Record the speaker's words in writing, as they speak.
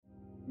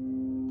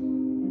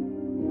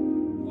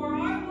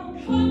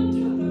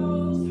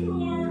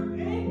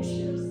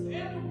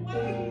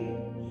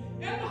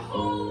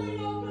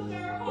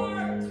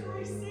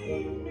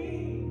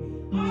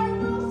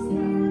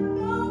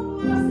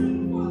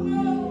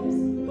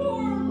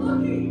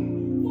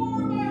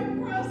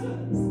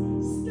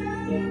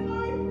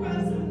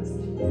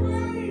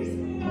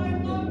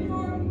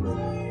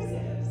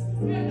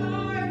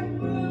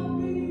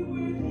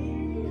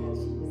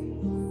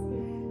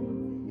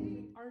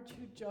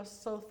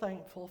just so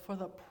thankful for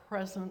the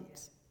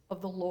presence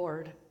of the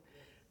Lord,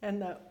 and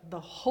that the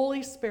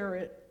Holy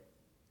Spirit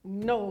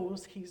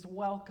knows he's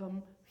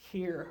welcome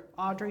here.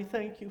 Audrey,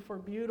 thank you for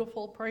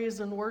beautiful praise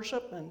and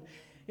worship and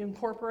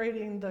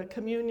incorporating the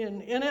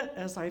communion in it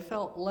as I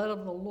felt led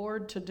of the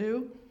Lord to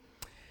do.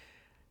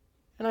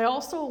 And I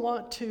also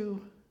want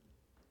to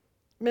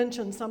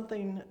mention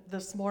something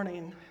this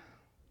morning.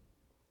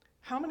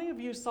 How many of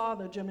you saw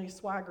the Jimmy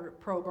Swaggart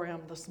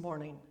program this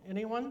morning?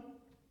 Anyone?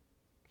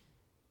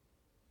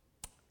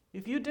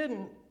 If you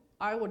didn't,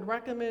 I would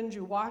recommend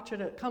you watch it.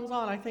 It comes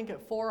on, I think,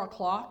 at 4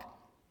 o'clock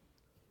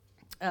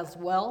as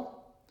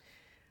well.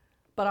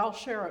 But I'll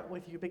share it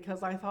with you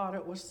because I thought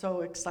it was so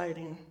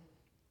exciting.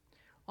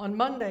 On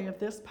Monday of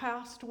this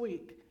past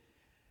week,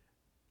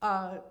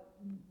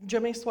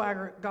 Jimmy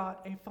Swaggart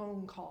got a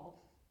phone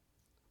call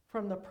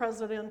from the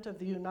President of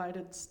the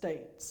United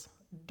States,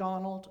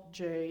 Donald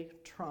J.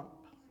 Trump.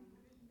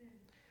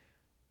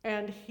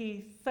 And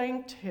he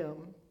thanked him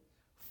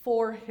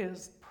for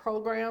his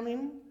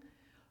programming,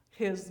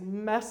 his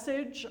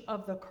message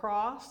of the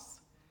cross,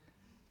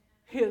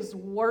 his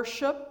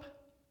worship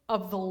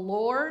of the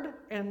Lord,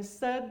 and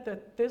said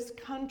that this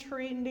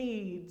country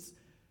needs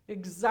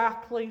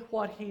exactly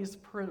what he's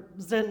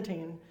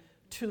presenting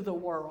to the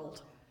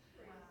world.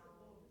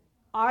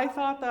 I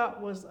thought that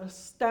was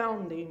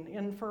astounding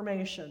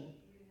information,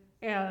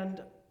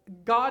 and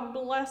God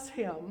bless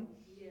him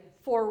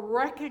for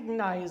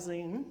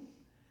recognizing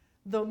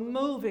the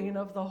moving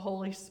of the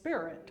Holy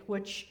Spirit,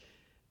 which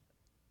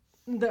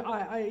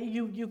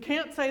you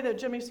can't say that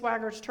Jimmy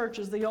Swaggart's church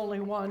is the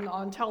only one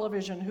on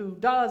television who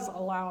does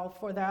allow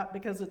for that,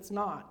 because it's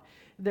not.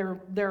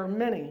 There are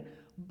many,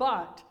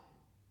 but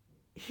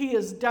he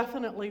is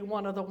definitely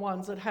one of the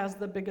ones that has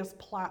the biggest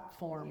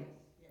platform.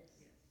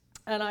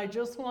 And I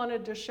just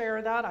wanted to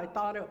share that. I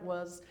thought it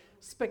was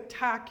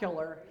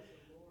spectacular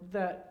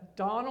that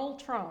Donald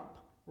Trump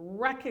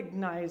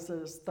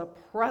recognizes the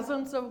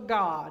presence of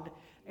God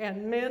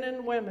and men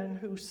and women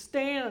who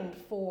stand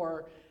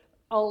for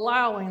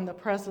allowing the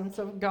presence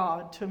of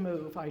God to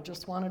move. I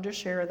just wanted to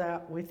share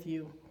that with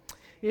you.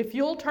 If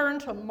you'll turn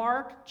to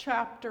Mark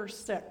chapter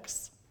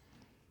 6.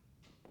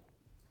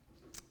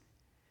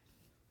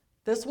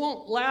 This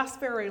won't last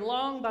very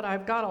long, but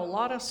I've got a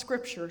lot of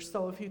scripture,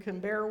 so if you can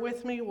bear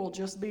with me, we'll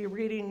just be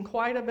reading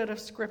quite a bit of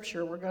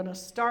scripture. We're going to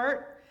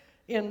start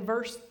in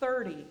verse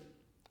 30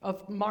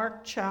 of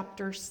Mark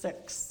chapter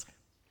 6.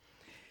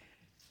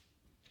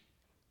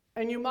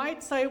 And you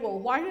might say, well,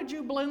 why did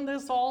you blend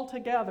this all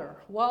together?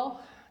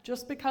 Well,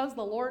 just because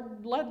the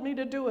Lord led me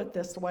to do it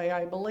this way,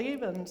 I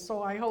believe, and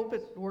so I hope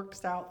it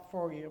works out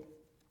for you,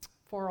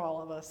 for all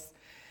of us.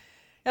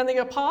 And the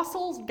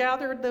apostles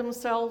gathered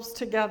themselves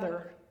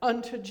together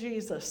unto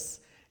Jesus,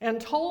 and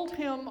told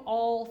him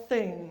all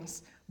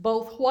things,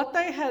 both what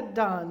they had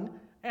done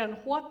and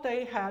what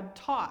they had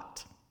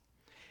taught.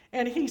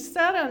 And he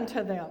said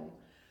unto them,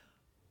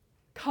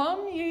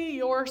 Come ye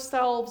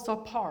yourselves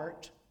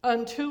apart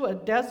unto a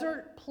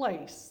desert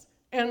place,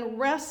 and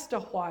rest a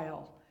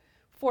while.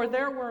 For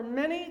there were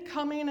many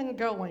coming and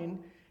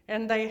going,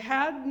 and they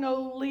had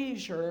no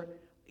leisure,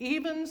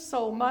 even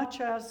so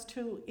much as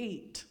to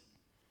eat.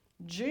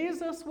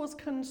 Jesus was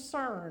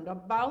concerned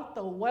about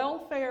the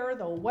welfare,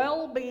 the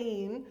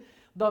well-being,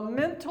 the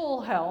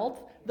mental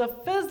health, the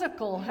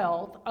physical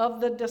health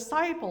of the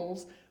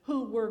disciples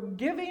who were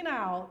giving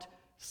out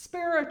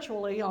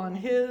spiritually on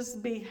his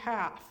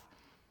behalf.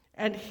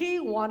 And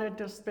he wanted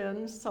to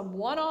spend some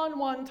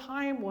one-on-one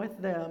time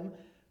with them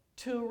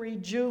to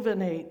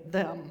rejuvenate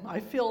them. I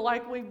feel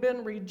like we've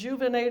been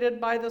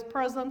rejuvenated by the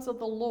presence of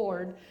the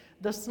Lord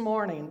this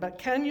morning. But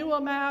can you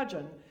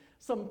imagine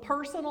some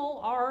personal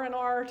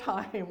R&R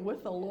time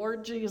with the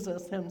Lord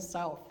Jesus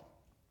himself?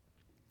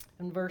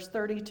 In verse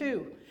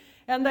 32,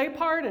 and they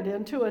parted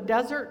into a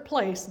desert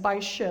place by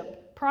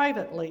ship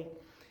privately.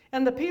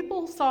 And the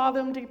people saw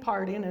them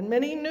departing, and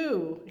many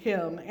knew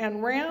him,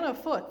 and ran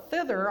afoot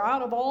thither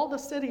out of all the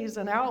cities,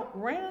 and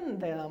outran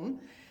them,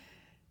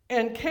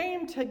 and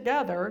came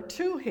together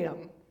to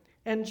him.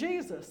 And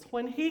Jesus,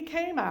 when he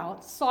came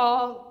out,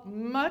 saw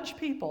much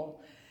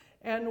people,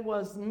 and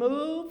was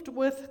moved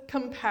with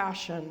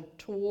compassion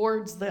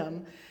towards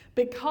them,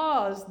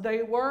 because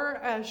they were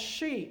as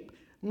sheep,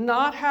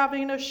 not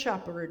having a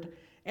shepherd,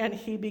 and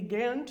he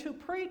began to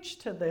preach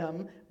to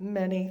them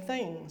many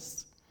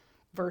things.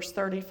 Verse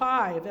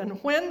 35,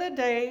 and when the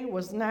day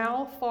was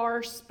now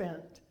far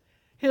spent,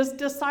 his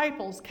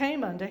disciples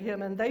came unto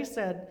him, and they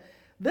said,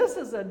 This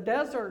is a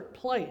desert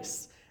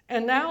place,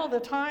 and now the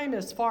time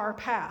is far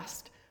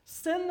past.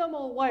 Send them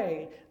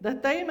away,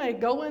 that they may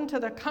go into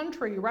the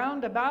country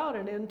round about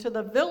and into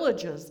the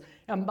villages,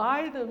 and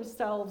buy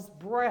themselves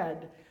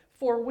bread,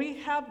 for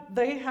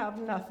they have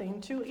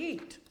nothing to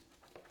eat.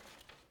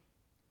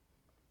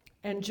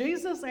 And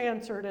Jesus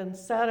answered and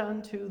said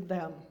unto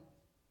them,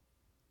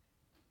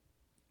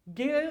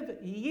 Give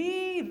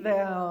ye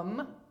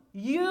them,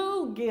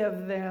 you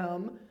give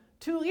them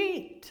to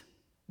eat.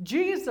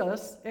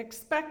 Jesus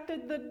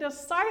expected the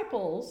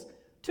disciples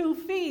to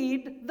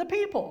feed the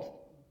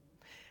people.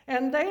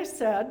 And they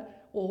said,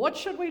 well, what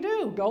should we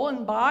do? Go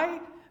and buy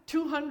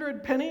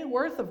 200 penny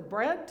worth of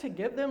bread to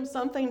give them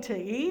something to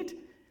eat?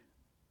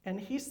 And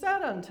he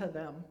said unto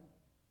them,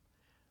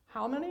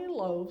 how many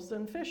loaves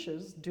and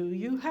fishes do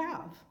you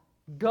have?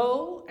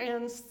 Go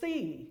and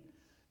see.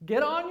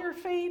 Get on your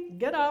feet,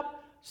 get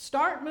up,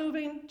 start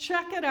moving,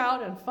 check it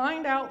out, and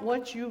find out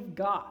what you've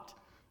got.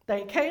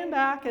 They came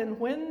back, and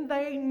when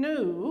they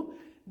knew,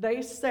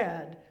 they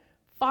said,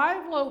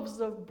 5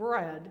 loaves of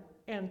bread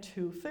and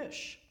 2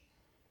 fish.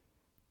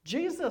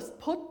 Jesus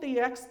put the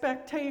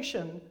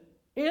expectation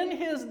in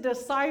his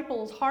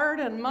disciples' heart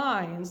and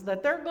minds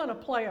that they're going to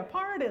play a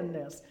part in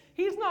this.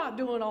 He's not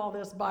doing all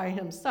this by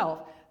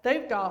himself.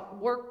 They've got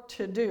work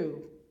to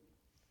do.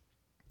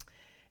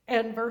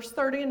 And verse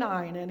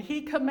 39, and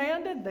he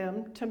commanded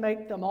them to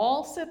make them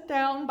all sit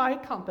down by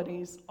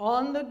companies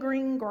on the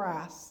green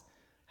grass,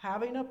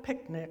 having a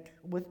picnic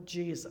with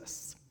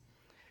Jesus.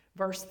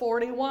 Verse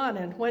 41,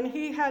 and when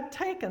he had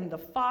taken the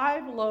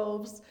 5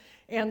 loaves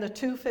and the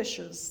 2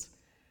 fishes,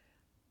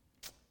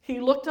 he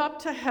looked up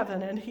to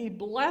heaven and he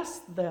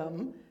blessed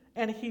them,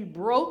 and he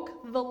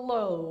broke the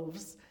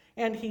loaves,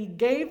 and he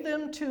gave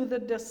them to the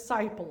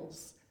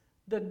disciples,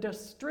 the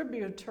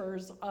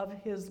distributors of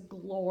his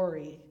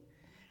glory,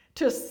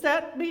 to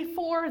set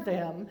before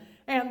them,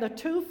 and the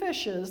 2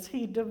 fishes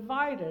he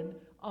divided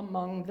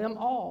among them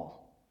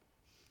all.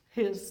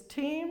 His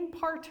team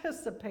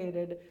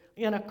participated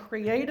in a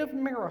creative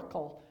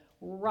miracle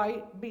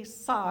right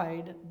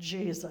beside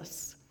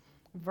Jesus.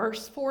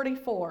 Verse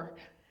 44,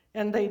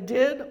 and they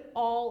did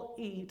all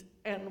eat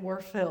and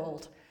were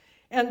filled.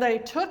 And they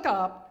took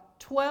up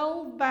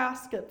 12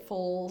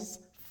 basketfuls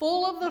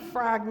full of the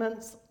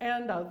fragments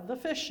and of the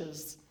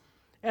fishes.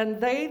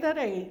 And they that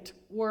ate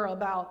were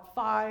about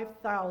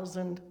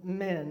 5,000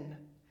 men.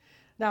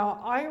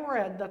 Now, I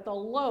read that the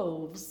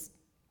loaves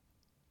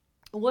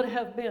would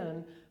have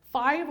been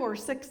 5 or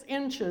 6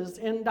 inches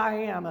in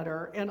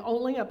diameter and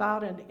only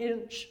about an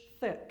inch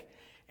thick.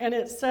 And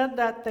it said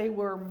that they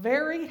were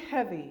very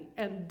heavy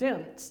and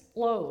dense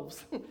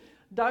loaves.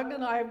 Doug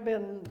and I have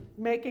been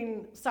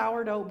making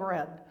sourdough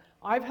bread.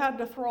 I've had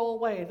to throw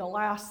away the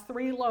last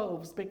 3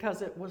 loaves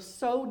because it was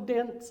so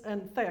dense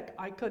and thick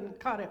I couldn't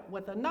cut it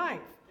with a knife.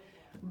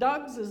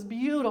 Doug's is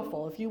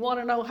beautiful. If you want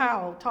to know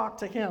how, talk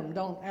to him.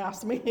 Don't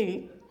ask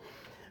me.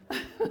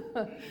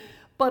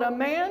 But a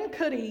man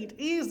could eat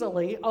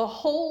easily a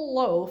whole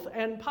loaf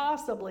and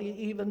possibly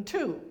even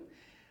 2.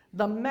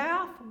 The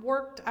math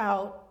worked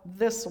out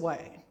this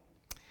way.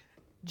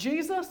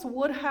 Jesus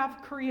would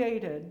have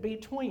created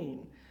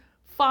between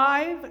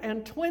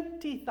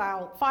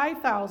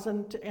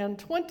 5,000 and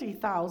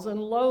 20,000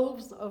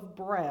 loaves of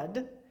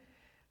bread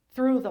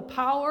through the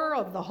power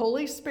of the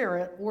Holy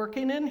Spirit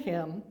working in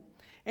him,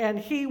 and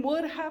he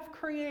would have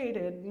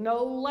created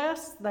no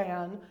less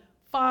than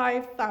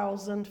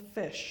 5,000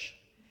 fish.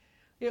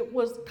 It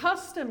was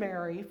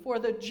customary for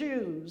the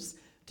Jews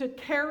to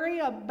carry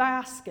a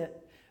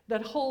basket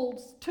that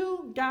holds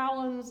 2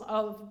 gallons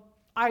of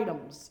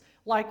items,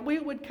 like we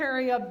would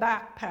carry a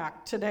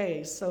backpack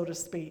today, so to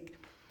speak.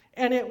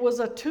 And it was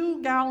a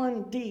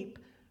 2-gallon deep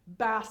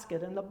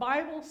basket. And the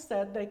Bible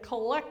said they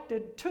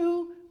collected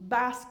 2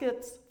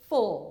 baskets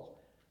full,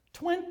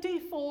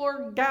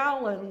 24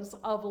 gallons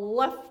of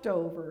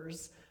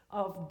leftovers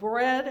of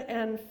bread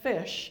and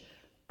fish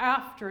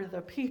after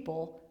the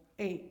people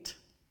ate.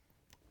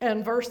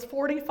 And verse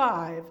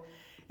 45,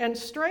 and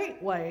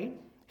straightway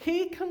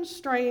he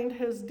constrained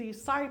his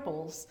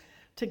disciples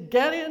to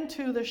get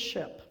into the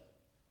ship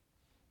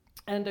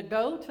and to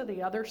go to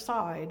the other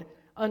side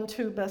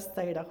unto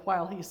Bethsaida,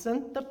 while he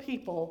sent the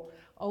people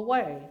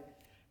away.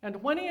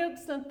 And when he had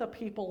sent the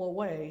people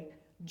away,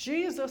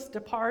 Jesus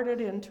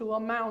departed into a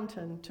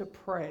mountain to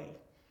pray.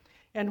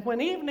 And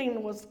when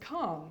evening was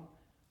come,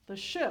 the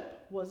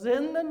ship was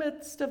in the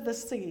midst of the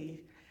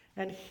sea,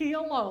 and he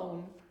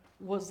alone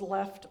was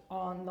left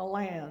on the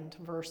land.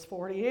 Verse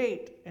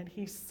 48, and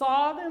he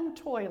saw them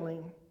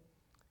toiling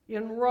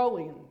in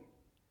rowing,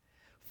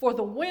 for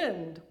the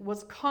wind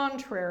was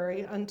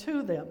contrary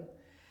unto them.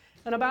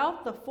 And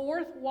about the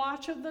 4th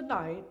watch of the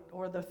night,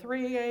 or the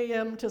 3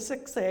 a.m. to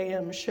 6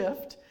 a.m.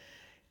 shift,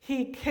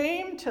 he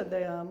came to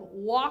them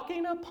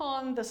walking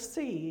upon the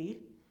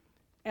sea,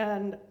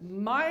 and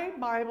my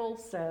Bible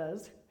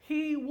says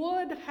he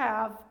would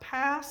have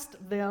passed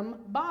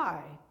them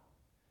by.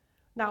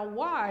 Now,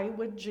 why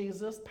would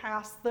Jesus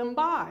pass them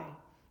by?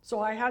 So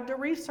I had to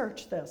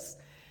research this.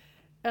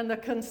 And the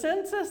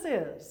consensus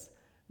is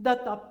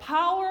that the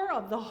power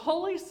of the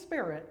Holy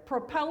Spirit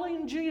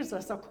propelling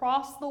Jesus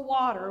across the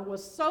water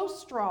was so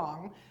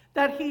strong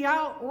that he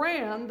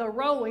outran the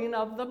rowing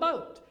of the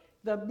boat.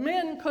 The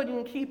men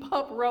couldn't keep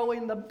up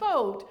rowing the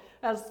boat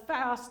as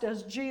fast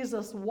as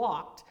Jesus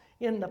walked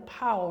in the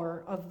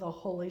power of the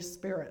Holy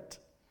Spirit.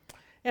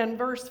 And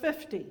verse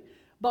 50,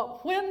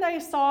 but when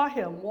they saw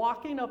him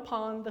walking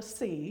upon the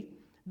sea,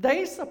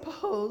 they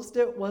supposed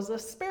it was a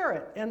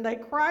spirit, and they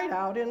cried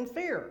out in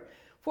fear.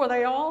 For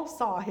they all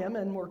saw him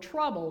and were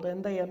troubled,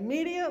 and they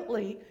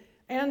immediately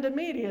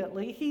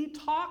he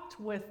talked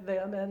with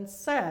them and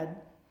said,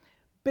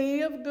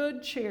 be of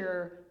good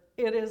cheer,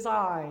 it is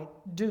I.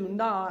 Do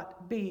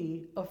not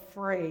be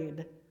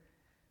afraid."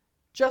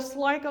 Just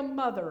like a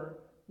mother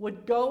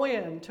would go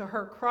in to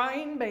her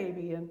crying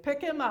baby and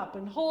pick him up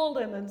and hold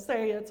him and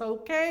say, "It's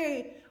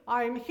okay,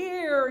 I'm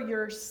here,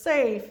 you're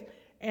safe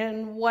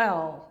and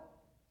well."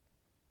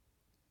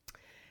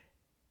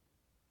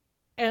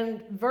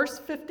 And verse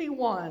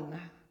 51,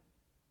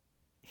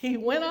 he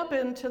went up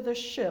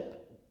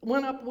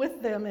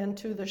with them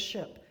into the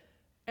ship,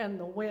 and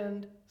the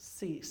wind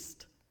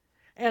ceased.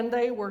 And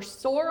they were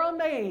sore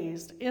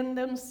amazed in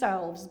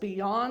themselves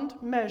beyond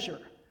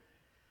measure.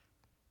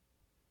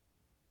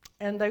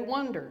 And they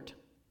wondered,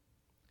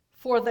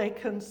 for they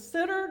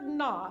considered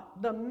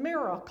not the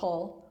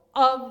miracle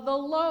of the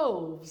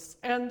loaves,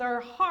 and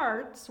their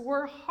hearts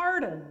were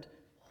hardened.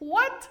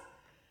 What?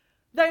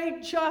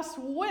 They just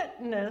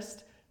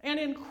witnessed an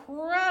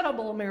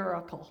incredible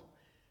miracle.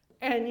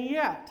 And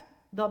yet,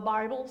 the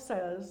Bible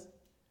says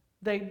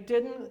they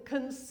didn't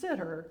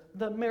consider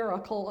the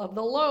miracle of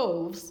the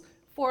loaves,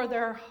 for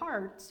their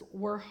hearts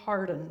were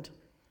hardened.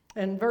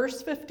 In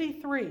verse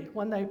 53,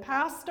 when they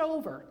passed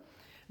over,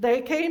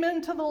 they came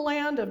into the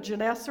land of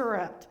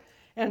Gennesaret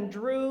and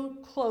drew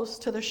close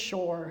to the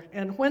shore.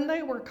 And when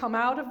they were come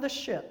out of the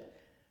ship,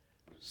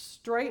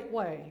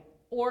 straightway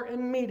or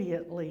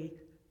immediately,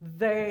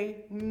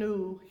 they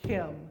knew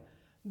him.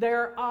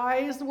 Their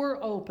eyes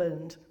were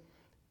opened.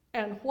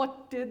 And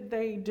what did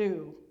they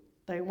do?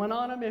 They went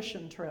on a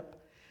mission trip.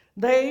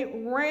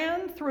 They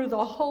ran through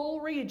the whole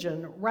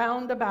region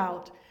round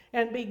about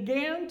and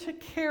began to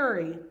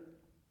carry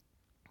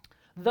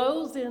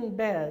those in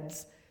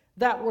beds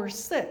that were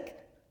sick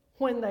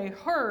when they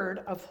heard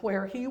of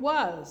where he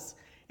was.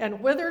 And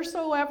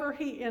whithersoever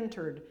he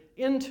entered,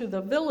 into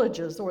the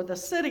villages or the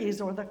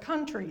cities or the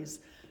countries,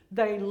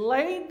 they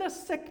laid the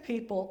sick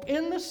people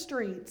in the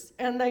streets,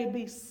 and they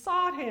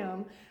besought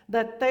him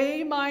that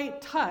they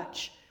might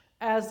touch,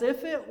 as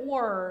if it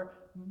were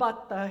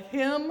but the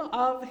hem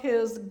of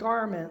his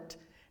garment.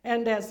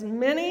 And as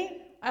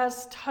many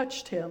as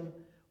touched him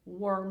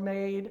were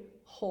made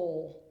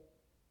whole.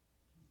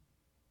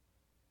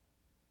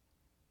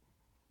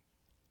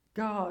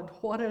 God,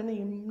 what an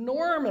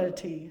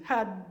enormity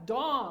had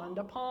dawned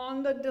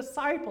upon the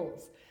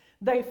disciples.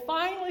 They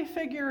finally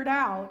figured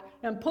out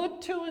and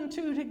put two and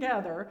two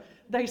together.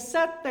 They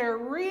set their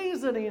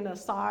reasoning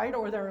aside,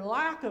 or their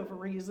lack of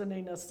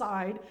reasoning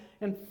aside,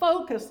 and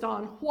focused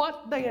on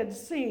what they had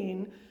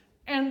seen.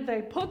 And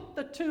they put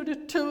the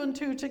two and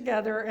two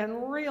together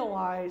and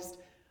realized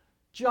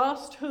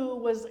just who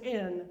was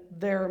in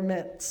their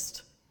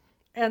midst,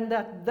 and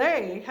that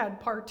they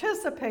had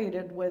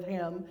participated with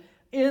him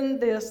in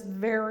this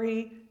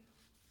very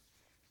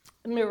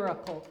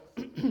miracle.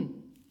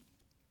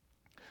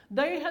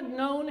 They had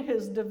known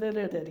his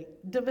divinity.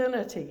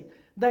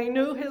 They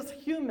knew his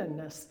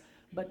humanness,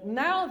 but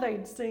now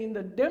they'd seen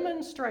the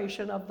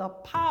demonstration of the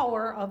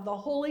power of the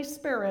Holy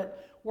Spirit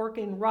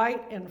working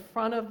right in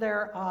front of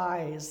their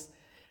eyes.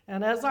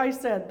 And as I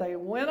said, they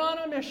went on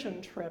a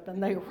mission trip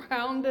and they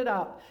rounded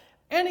up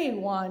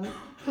anyone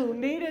who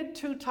needed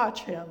to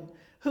touch him,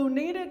 who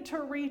needed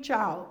to reach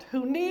out,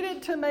 who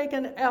needed to make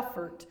an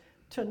effort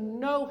to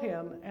know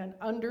him and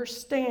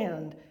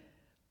understand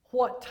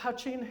what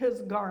touching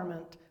his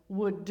garment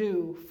would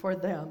do for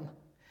them.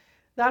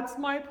 That's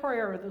my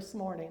prayer this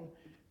morning.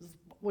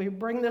 We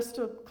bring this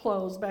to a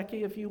close.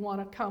 Becky, if you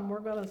want to come,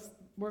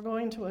 we're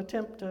going to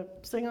attempt to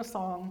sing a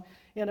song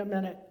in a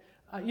minute.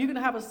 You can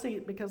have a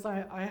seat because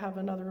I have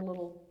another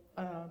little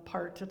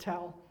part to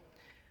tell.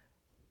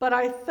 But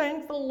I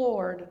thank the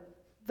Lord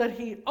that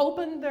he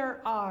opened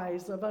their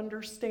eyes of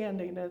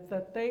understanding,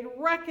 that they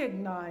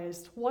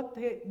recognized what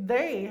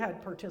they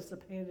had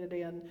participated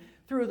in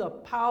through the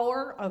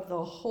power of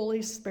the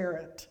Holy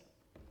Spirit.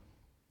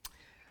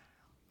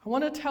 I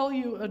want to tell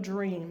you a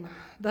dream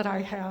that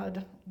I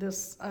had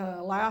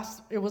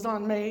it was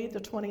on May the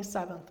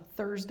 27th,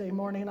 Thursday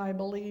morning, I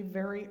believe,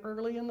 very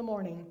early in the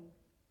morning.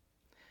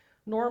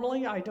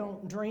 Normally, I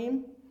don't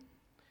dream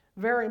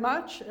very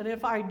much, and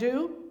if I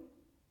do,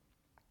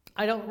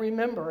 I don't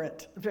remember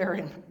it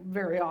very,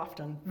 very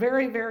often,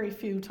 very, very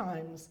few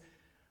times.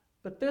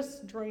 But this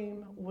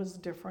dream was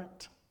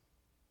different.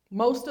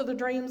 Most of the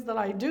dreams that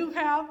I do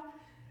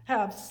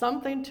have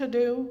something to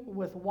do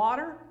with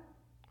water,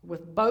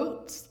 with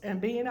boats,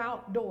 and being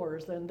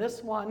outdoors, and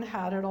this one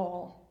had it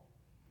all.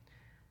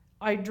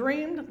 I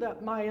dreamed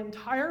that my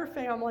entire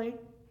family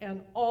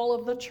and all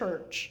of the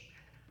church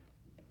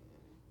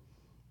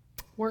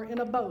were in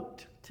a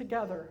boat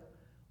together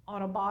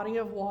on a body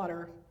of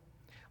water.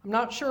 I'm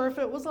not sure if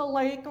it was a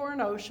lake or an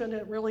ocean,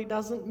 it really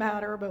doesn't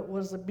matter, but it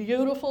was a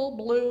beautiful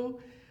blue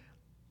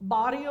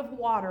body of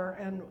water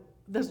and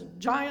this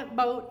giant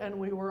boat, and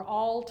we were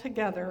all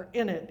together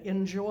in it,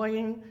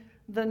 enjoying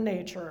the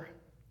nature.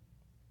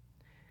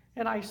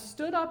 And I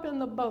stood up in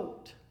the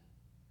boat,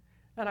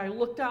 and I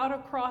looked out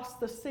across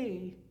the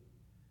sea,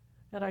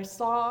 and I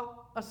saw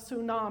a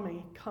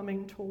tsunami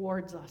coming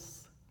towards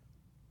us.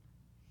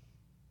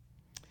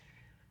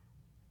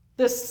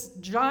 This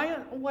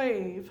giant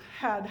wave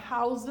had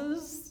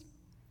houses,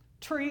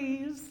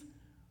 trees,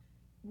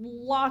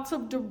 lots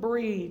of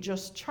debris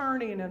just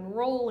churning and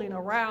rolling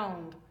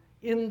around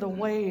in the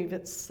wave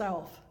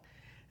itself.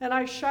 And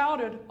I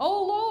shouted,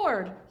 "Oh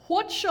Lord,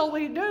 what shall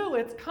we do?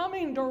 It's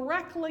coming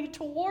directly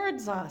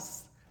towards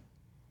us."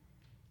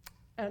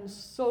 And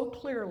so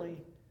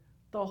clearly,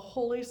 the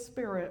Holy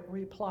Spirit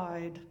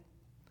replied,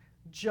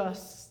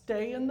 "Just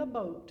stay in the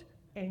boat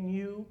and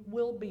you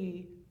will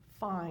be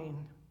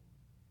fine."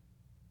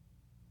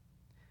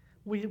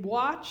 We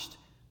watched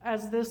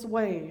as this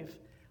wave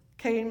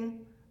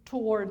came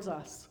towards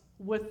us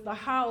with the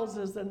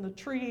houses and the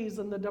trees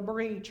and the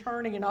debris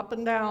churning up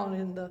and down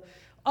in the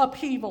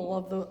upheaval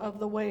of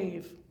the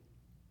wave.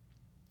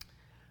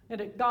 And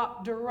it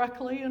got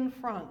directly in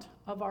front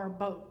of our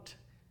boat.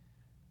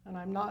 And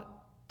I'm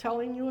not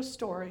telling you a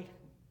story.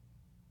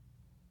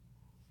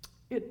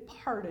 It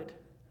parted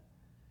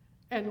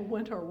and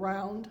went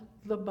around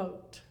the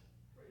boat.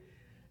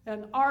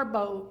 And our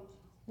boat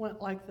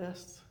went like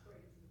this,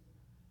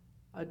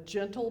 a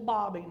gentle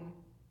bobbing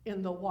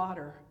in the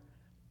water,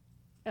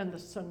 and the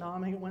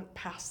tsunami went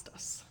past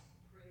us.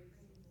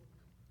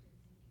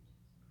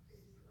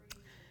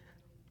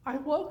 I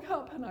woke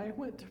up and I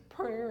went to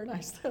prayer and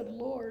I said,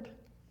 "Lord,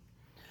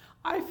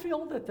 I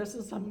feel that this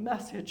is a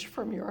message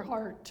from your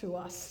heart to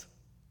us,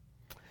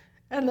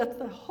 and that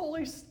the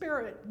Holy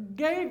Spirit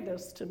gave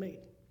this to me."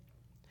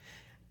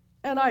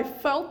 And I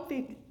felt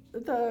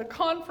the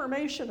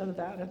confirmation of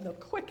that and the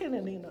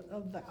quickening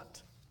of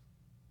that.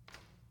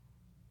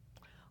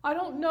 I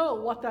don't know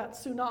what that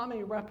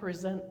tsunami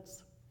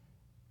represents.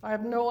 I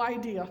have no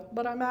idea,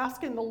 but I'm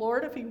asking the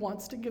Lord if he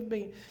wants to give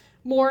me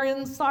more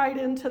insight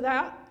into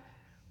that.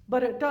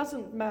 But it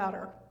doesn't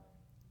matter,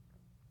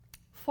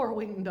 for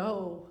we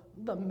know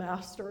the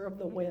master of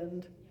the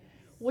wind.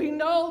 We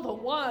know the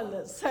one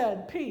that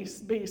said,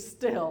 "Peace, be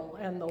still,"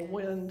 and the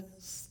wind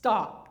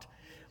stopped.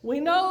 We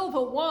know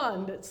the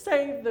one that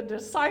saved the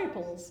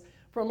disciples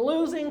from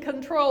losing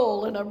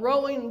control in a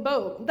rowing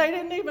boat. They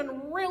didn't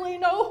even really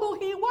know who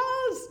he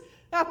was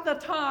at the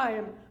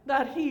time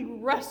that he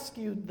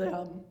rescued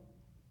them.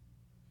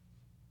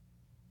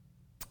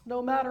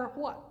 No matter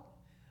what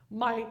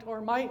might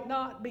or might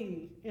not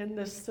be in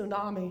this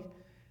tsunami,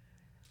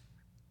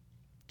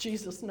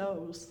 Jesus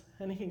knows,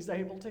 and he's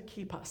able to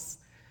keep us.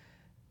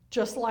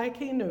 Just like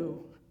he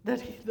knew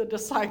that the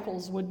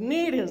disciples would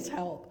need his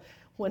help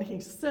when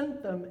he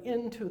sent them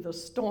into the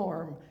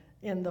storm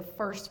in the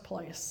first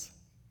place.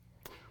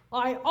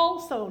 I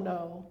also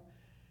know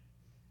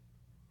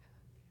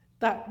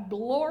that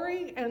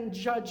glory and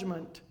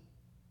judgment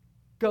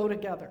go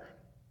together.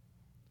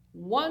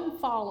 One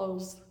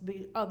follows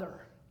the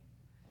other.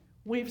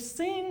 We've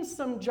seen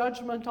some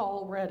judgment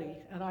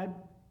already, and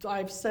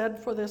I've said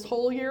for this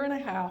whole year and a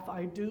half,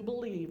 I do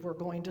believe we're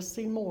going to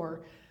see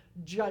more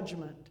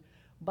judgment.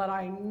 But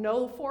I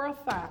know for a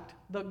fact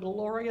the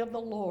glory of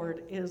the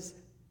Lord is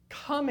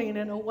coming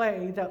in a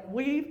way that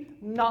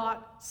we've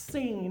not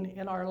seen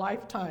in our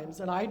lifetimes,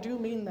 and I do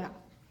mean that.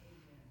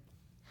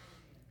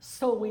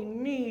 So we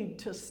need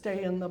to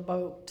stay in the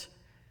boat.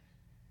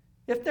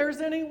 If there's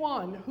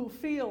anyone who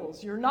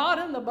feels you're not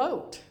in the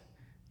boat,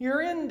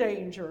 you're in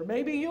danger,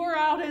 maybe you're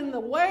out in the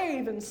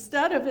wave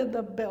instead of in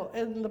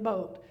the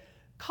boat,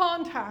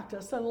 contact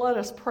us and let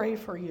us pray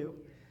for you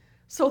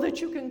so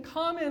that you can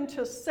come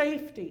into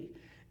safety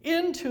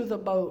into the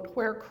boat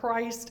where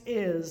Christ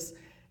is,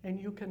 and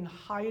you can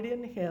hide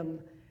in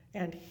him,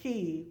 and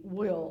he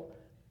will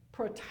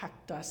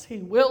protect us. He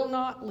will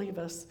not leave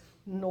us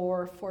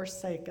nor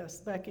forsake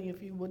us. Becky,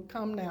 if you would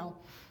come now.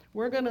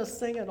 We're going to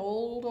sing an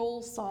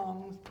old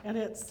song, and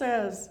it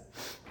says,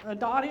 a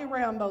Dottie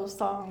Rambo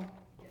song,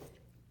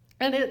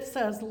 and it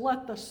says,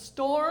 "Let the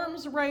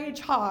storms rage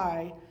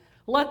high,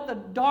 let the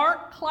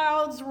dark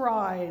clouds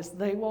rise,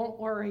 they won't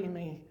worry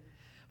me,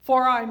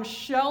 for I'm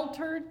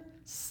sheltered,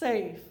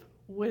 safe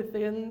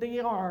within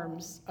the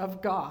arms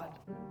of God."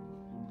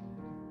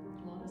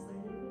 Want to say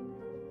anything?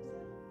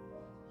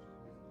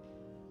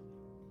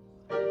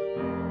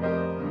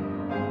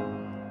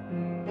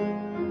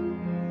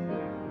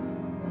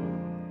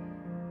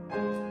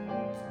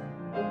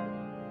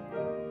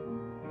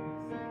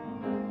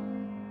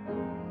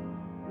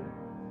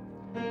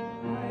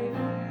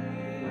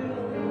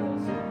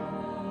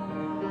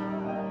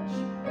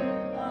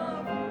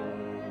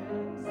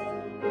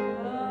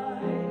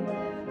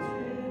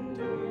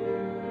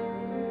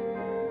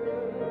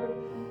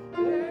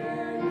 Yeah.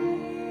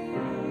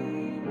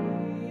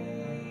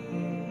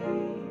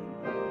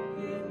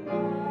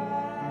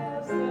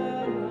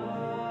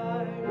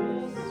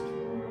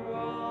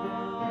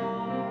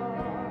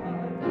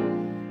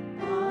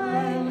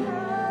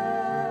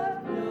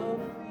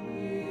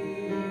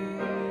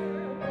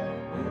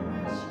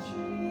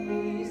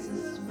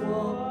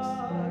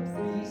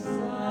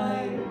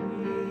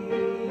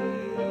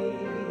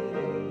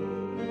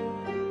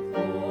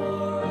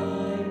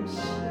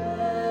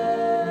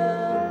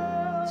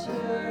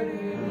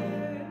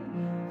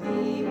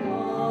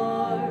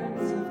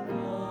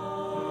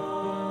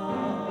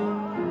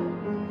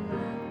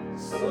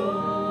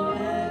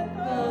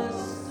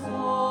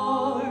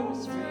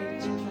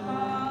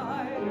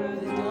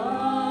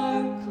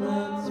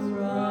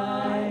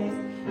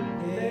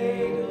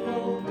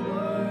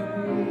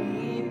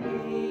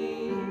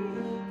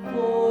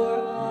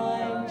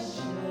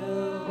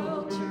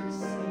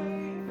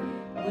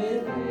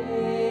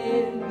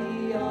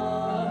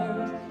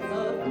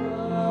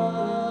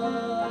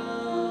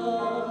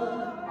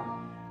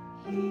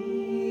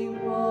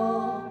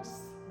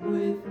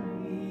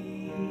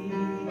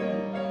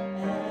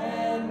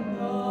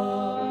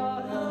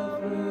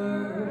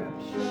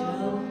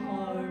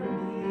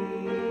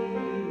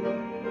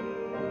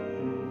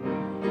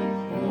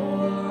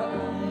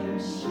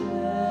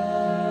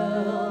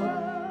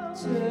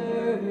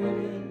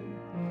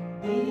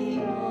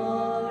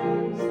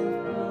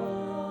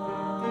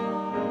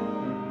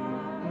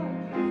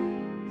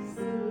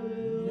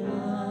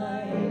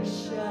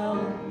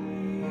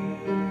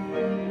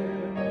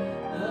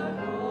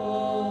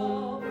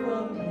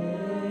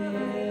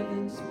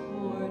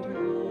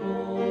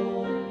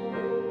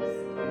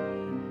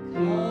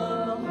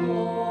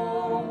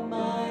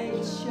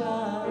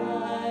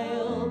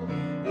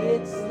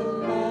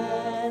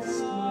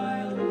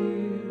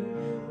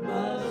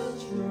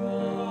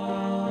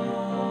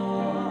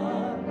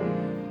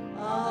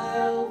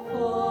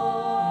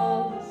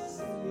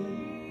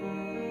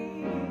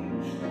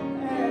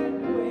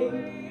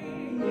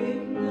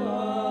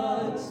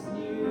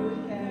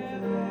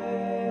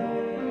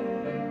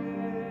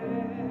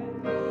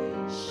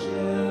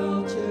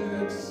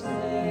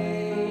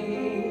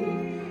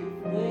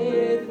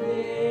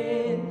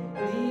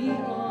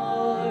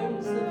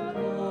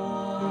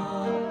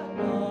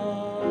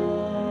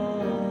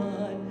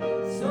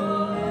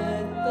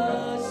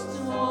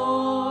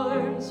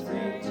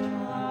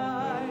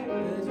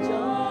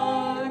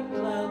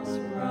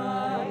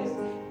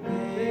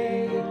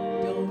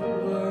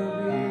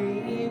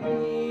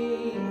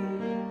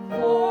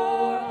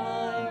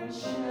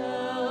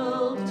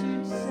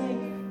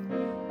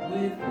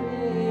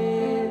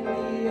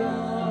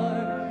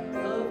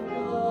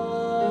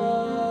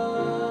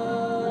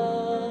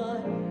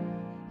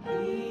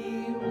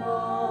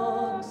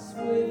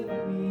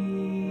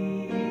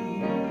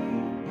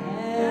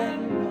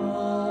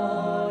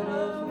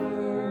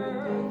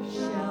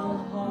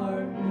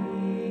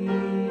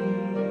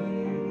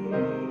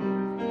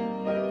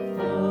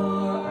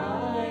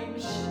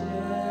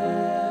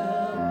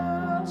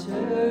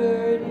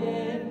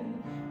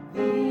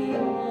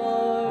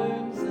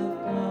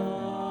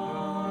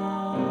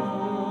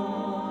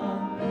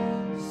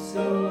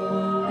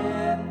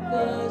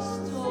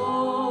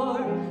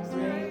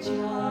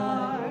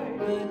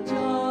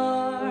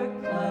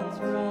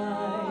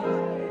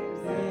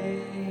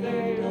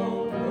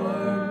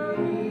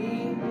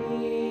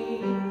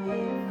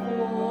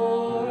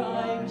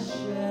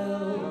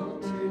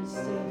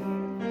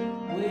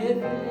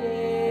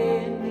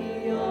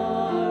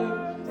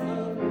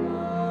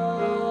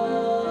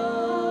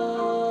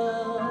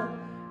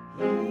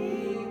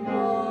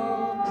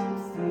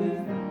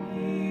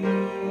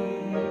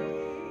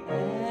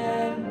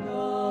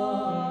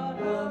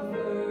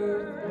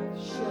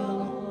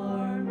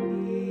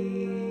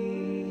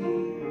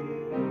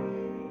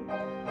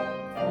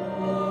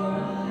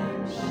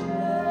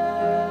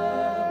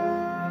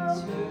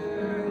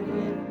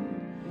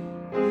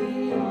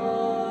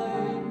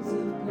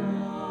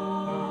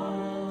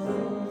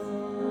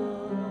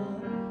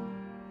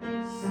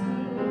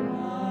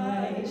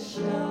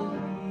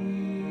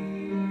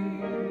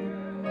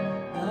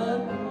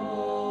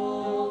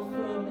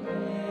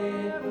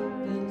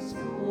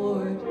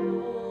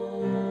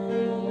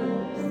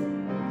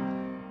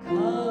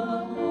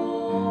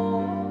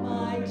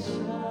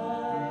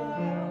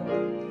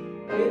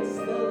 It's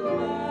the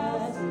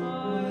last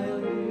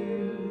mile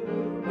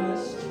you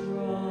must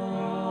try.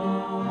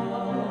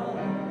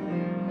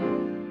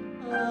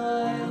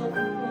 I'll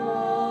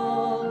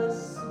fall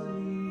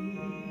asleep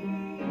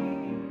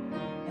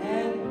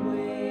and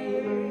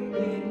wake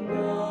in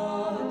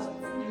God's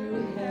new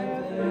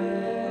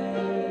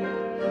heaven,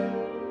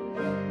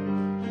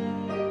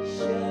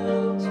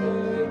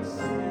 sheltered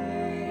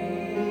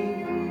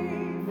safe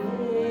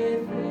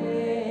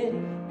within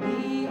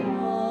the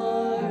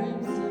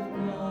arms of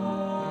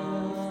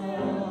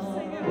God.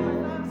 Sing it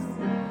with us.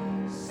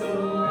 So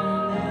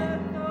let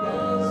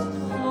the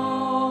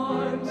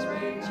storms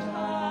rage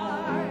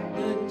high,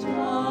 the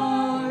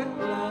dark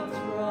clouds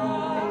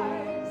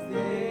rise,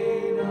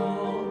 they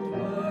don't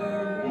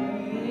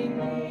worry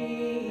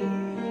me,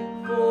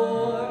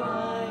 for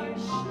I'm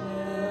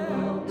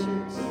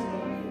sheltered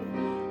safe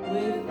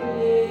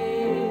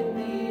within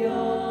the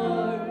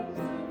arms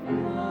of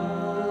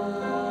God.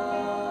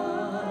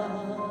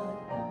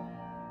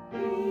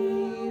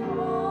 He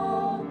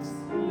walks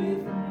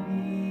with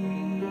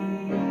me,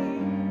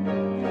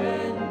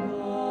 and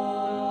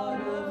God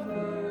of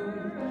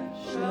earth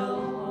shall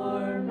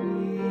harm me.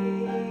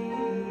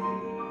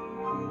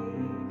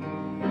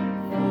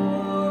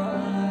 For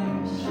I'm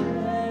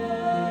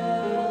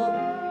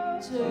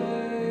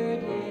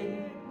sheltered in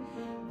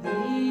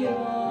the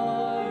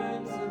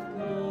arms of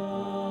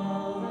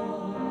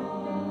God.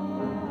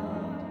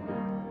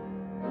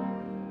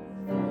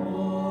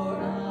 For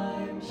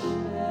I'm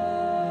sheltered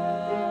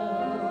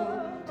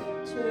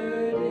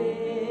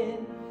in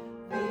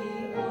the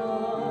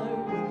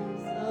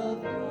arms of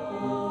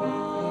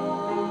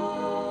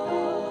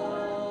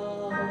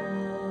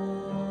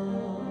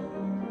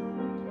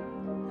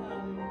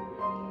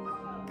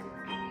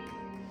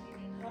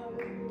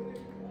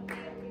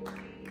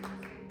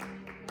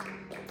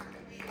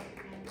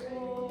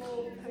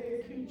Oh,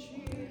 thank you,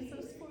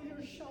 Jesus, for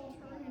your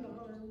sheltering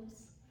arms.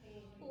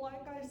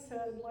 Like I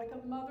said, like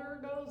a mother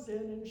goes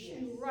in and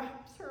she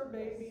wraps her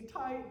baby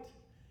tight.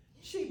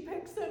 She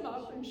picks him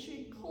up and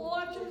she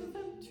clutches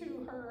him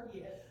to her.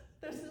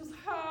 This is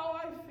how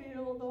I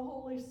feel the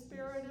Holy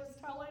Spirit is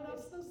telling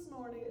us this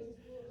morning,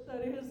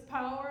 that His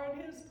power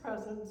and His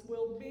presence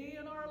will be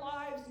in our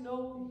lives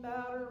no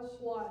matter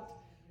what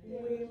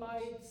we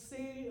might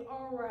see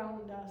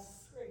around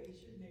us.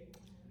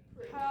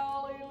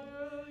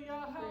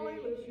 Hallelujah,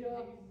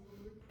 hallelujah.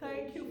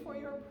 Thank you for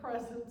your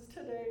presence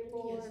today,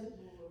 Lord.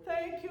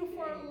 Thank you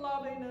for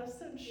loving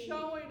us and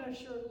showing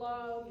us your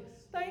love.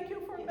 Thank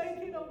you for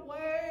making a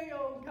way,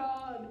 oh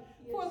God,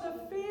 for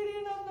the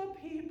feeding of the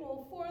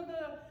people, for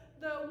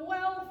the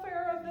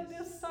welfare of the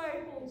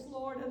disciples,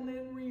 Lord, and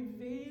then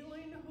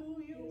revealing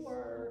who you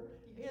were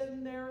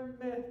in their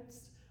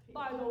midst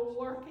by the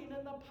working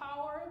and the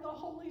power of the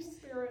Holy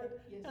Spirit.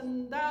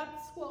 And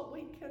that's what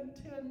we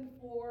contend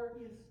for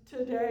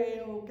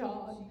today, oh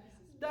God.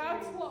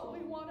 That's what we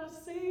want to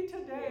see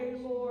today,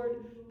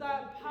 Lord,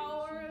 that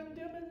power and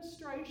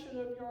demonstration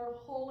of your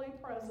holy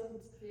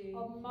presence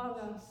among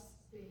us.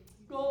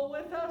 Go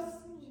with us,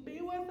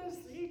 be with us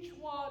each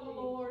one,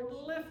 Lord.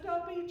 Lift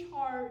up each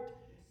heart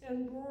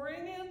and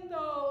bring in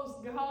those,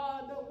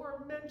 God, that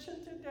were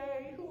mentioned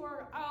today who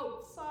are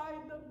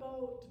outside the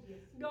boat.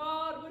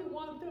 God, we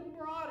want them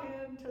brought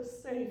into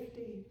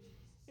safety.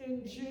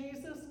 In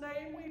Jesus'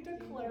 name we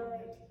declare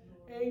it.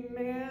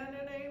 Amen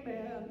and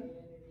amen.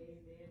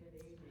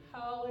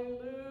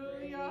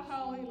 Hallelujah,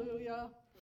 hallelujah.